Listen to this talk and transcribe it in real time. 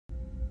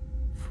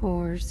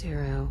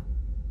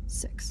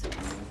406. The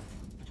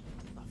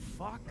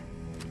fuck?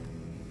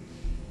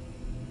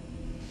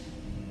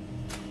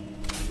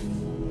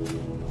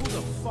 Who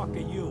the fuck are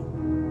you?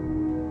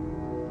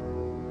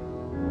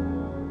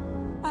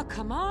 Oh,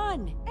 come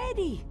on,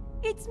 Eddie!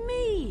 It's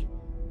me!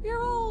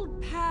 Your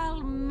old pal,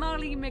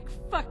 Molly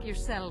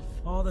McFuck-yourself.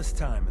 All this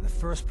time, and the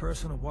first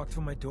person to walk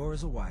through my door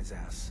is a wise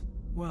ass.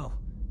 Well,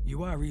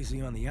 you are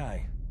easy on the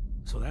eye,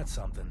 so that's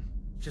something.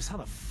 Just how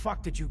the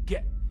fuck did you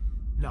get...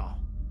 No.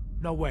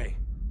 No way.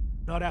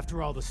 Not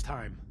after all this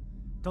time.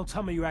 Don't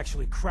tell me you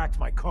actually cracked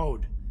my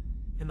code.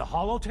 In the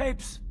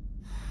holotapes?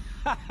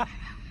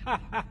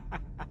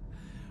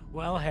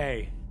 Well,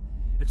 hey.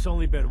 It's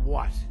only been,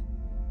 what?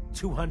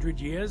 200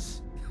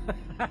 years?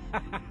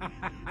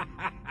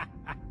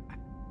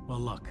 Well,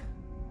 look.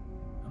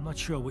 I'm not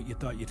sure what you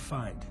thought you'd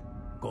find.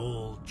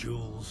 Gold,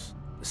 jewels,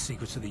 the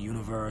secrets of the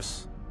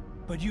universe.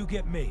 But you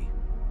get me.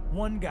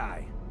 One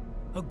guy.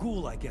 A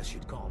ghoul, I guess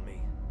you'd call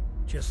me.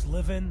 Just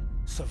living,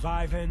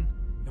 surviving,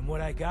 and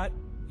what I got,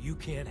 you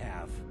can't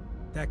have.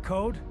 That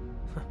code?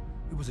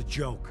 It was a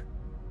joke.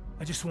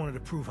 I just wanted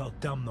to prove how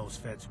dumb those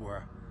feds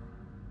were.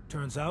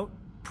 Turns out,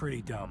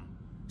 pretty dumb.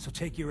 So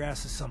take your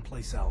asses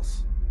someplace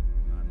else.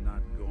 I'm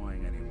not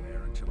going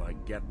anywhere until I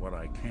get what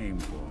I came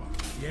for.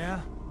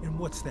 Yeah? And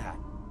what's that?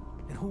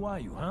 And who are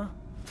you, huh?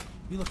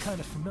 You look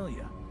kind of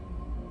familiar.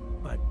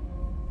 But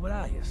what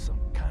are you, some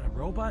kind of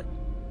robot?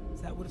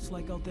 Is that what it's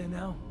like out there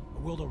now? A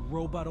world of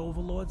robot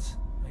overlords?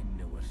 I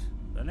knew it.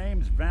 The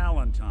name's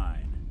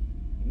Valentine.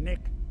 Nick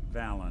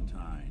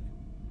Valentine.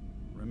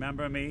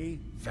 Remember me?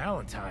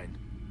 Valentine?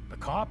 The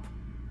cop?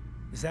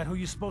 Is that who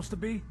you're supposed to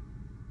be?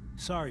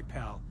 Sorry,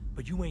 pal,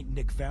 but you ain't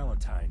Nick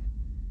Valentine.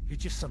 You're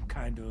just some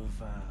kind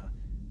of,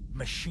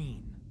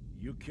 machine.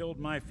 You killed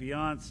my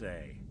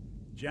fiancée,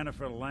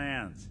 Jennifer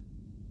Lands.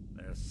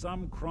 There's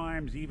some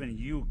crimes even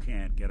you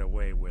can't get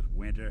away with,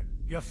 Winter.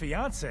 Your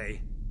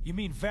fiancée? You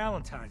mean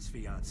Valentine's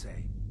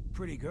fiancée?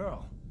 Pretty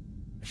girl.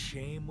 A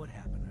shame what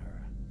happened to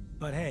her.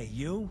 But hey,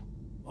 you?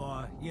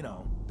 Or, you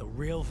know, the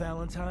real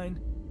Valentine?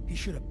 He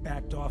should have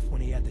backed off when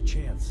he had the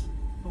chance.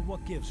 But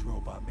what gives,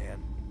 Robot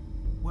Man?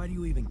 Why do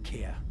you even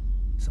care?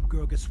 Some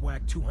girl gets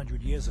whacked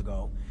 200 years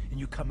ago, and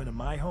you come into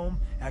my home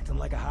acting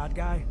like a hot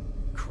guy?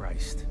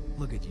 Christ,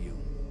 look at you.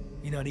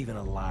 You're not even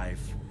alive.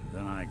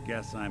 Then I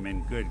guess I'm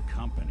in good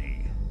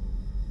company.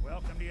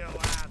 Welcome to your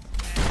last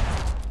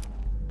stand.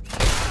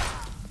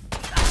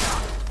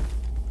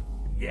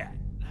 Yeah.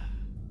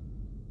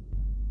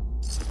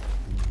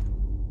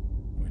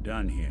 We're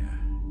done here.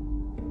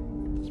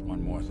 There's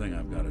one more thing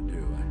I've got to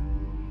do.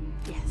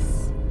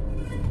 Yes.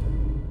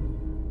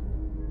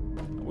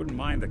 I wouldn't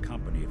mind the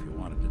company if you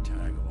wanted to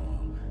tag along.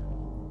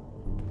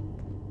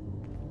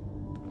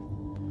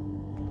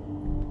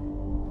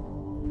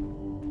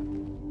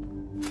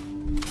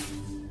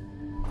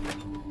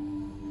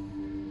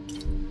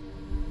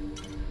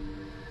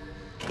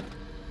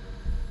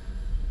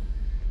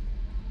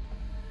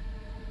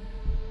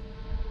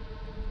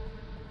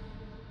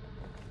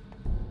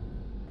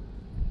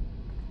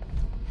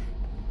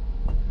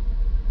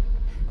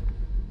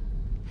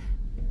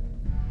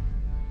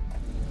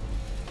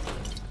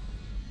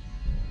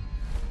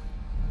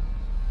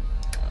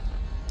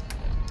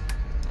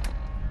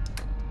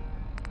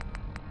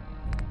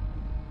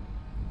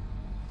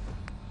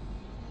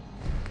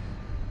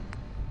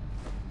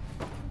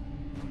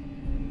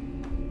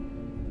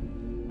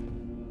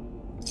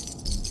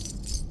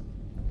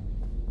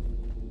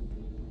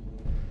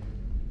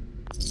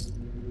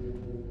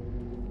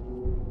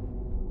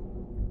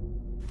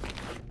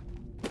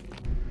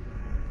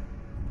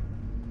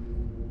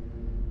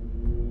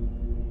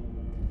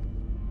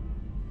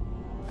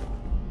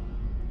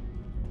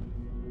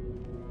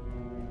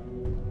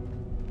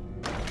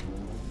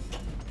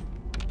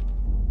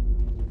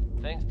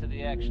 Thanks to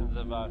the actions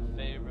of our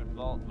favorite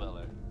vault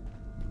dweller,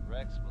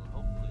 Rex will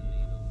hopefully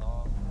lead a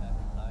long,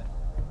 happy life,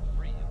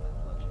 free of the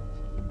clutches of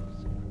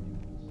superheroes.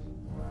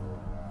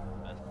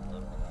 Best of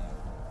luck to you.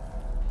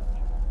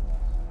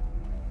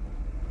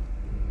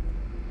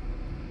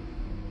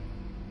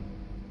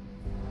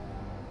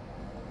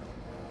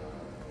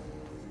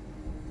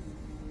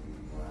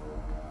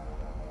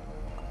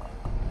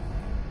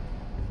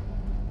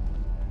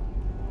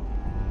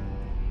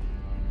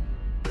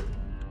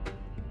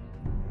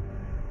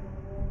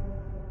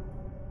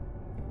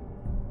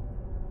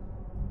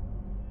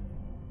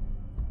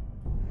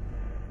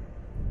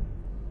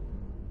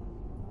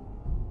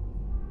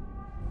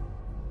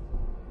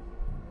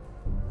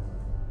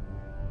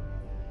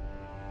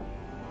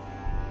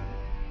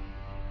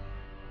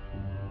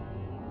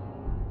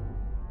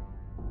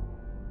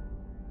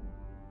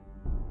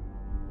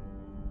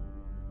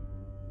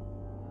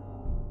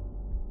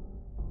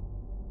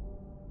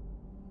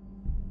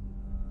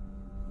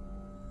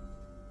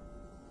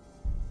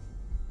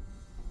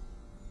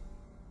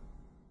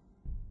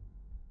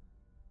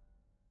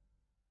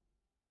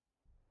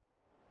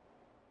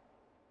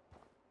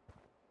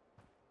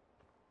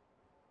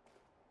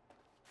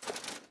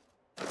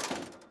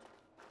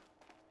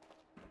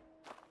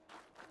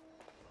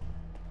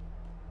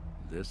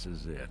 this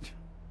is it.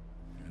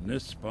 In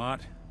this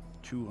spot,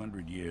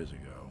 200 years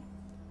ago,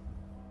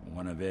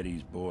 one of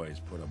Eddie's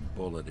boys put a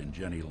bullet in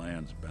Jenny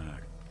Land's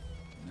back.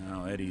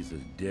 Now Eddie's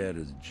as dead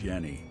as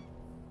Jenny.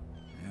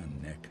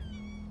 And Nick.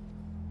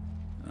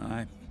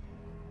 I'm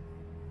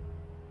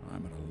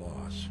at a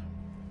loss.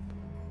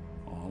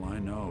 All I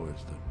know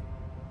is that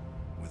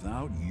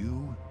without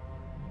you,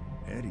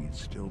 Eddie'd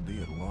still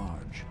be at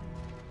large.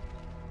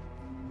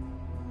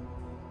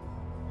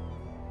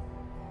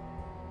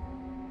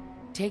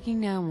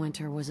 Taking down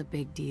Winter was a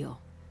big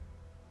deal.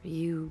 Are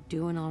you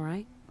doing all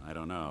right? I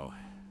don't know.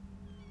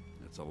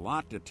 It's a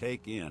lot to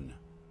take in.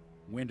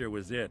 Winter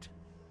was it.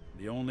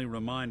 The only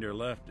reminder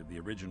left of the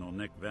original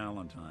Nick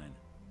Valentine.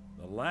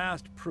 The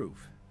last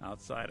proof,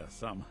 outside of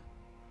some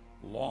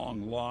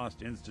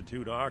long-lost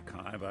Institute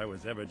archive, I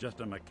was ever just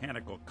a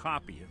mechanical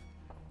copy of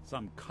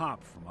some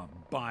cop from a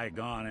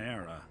bygone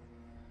era.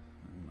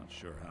 I'm not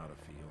sure how to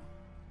feel.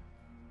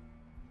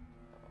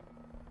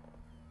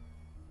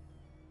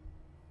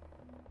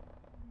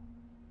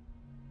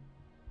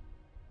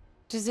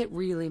 Does it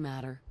really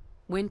matter?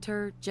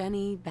 Winter,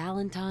 Jenny,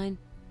 Valentine,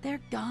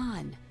 they're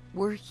gone.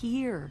 We're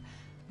here.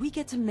 We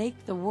get to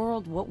make the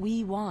world what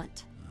we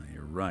want.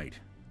 You're right.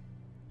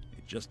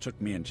 It just took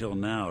me until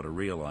now to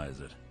realize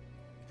it.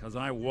 Because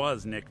I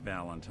was Nick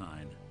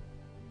Valentine.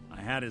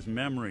 I had his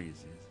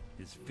memories,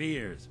 his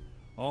fears,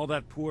 all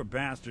that poor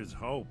bastard's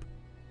hope.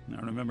 I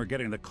remember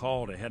getting the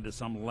call to head to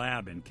some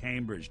lab in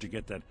Cambridge to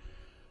get that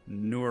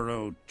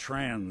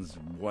neurotrans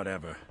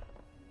whatever.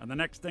 And the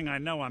next thing I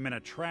know, I'm in a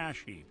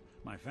trash heap.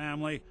 My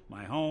family,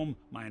 my home,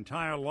 my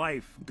entire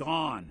life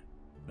gone.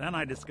 Then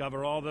I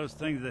discover all those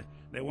things that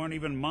they weren't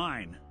even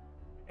mine.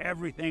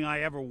 Everything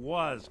I ever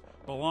was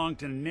belonged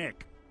to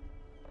Nick.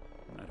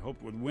 I'd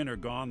hoped with Winter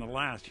gone, the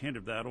last hint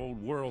of that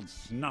old world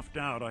snuffed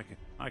out,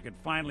 I could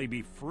finally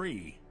be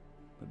free.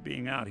 But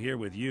being out here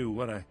with you,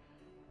 what I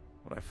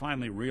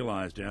finally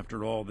realized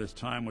after all this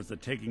time was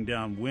that taking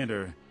down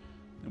Winter,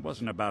 it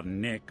wasn't about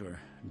Nick or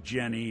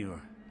Jenny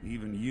or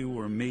even you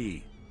or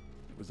me.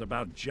 It was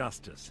about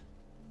justice.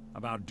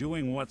 About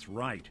doing what's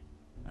right.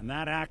 And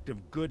that act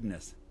of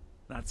goodness,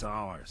 that's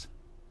ours.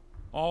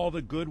 All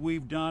the good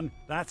we've done,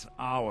 that's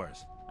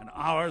ours. And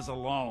ours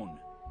alone.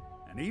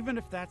 And even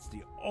if that's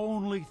the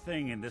only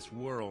thing in this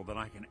world that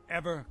I can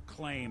ever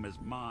claim as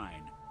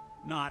mine,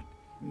 not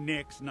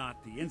Nick's,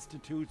 not the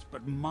Institute's,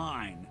 but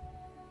mine,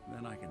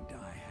 then I can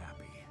die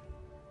happy.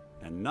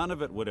 And none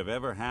of it would have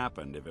ever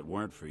happened if it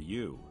weren't for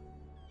you.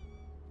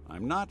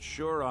 I'm not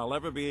sure I'll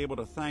ever be able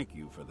to thank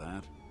you for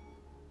that.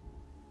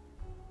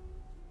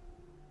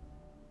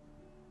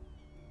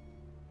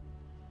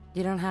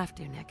 You don't have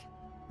to, Nick.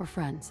 We're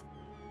friends.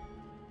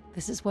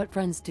 This is what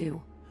friends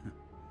do.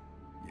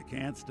 You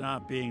can't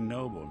stop being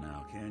noble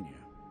now, can you?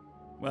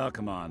 Well,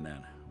 come on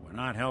then. We're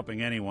not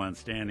helping anyone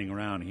standing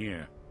around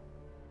here.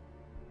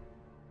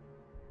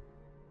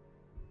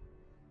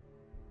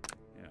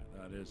 Yeah,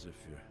 that is if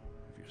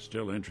you're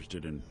still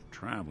interested in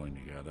traveling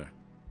together.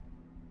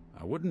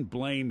 I wouldn't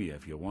blame you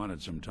if you wanted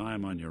some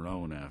time on your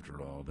own after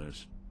all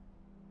this.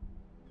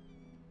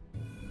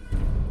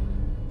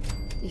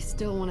 You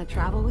still want to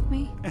travel with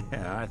me?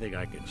 Yeah, I think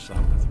I could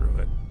suffer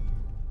through it.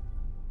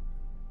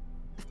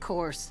 Of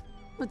course.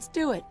 Let's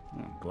do it.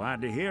 I'm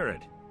glad to hear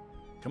it.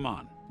 Come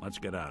on, let's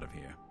get out of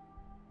here.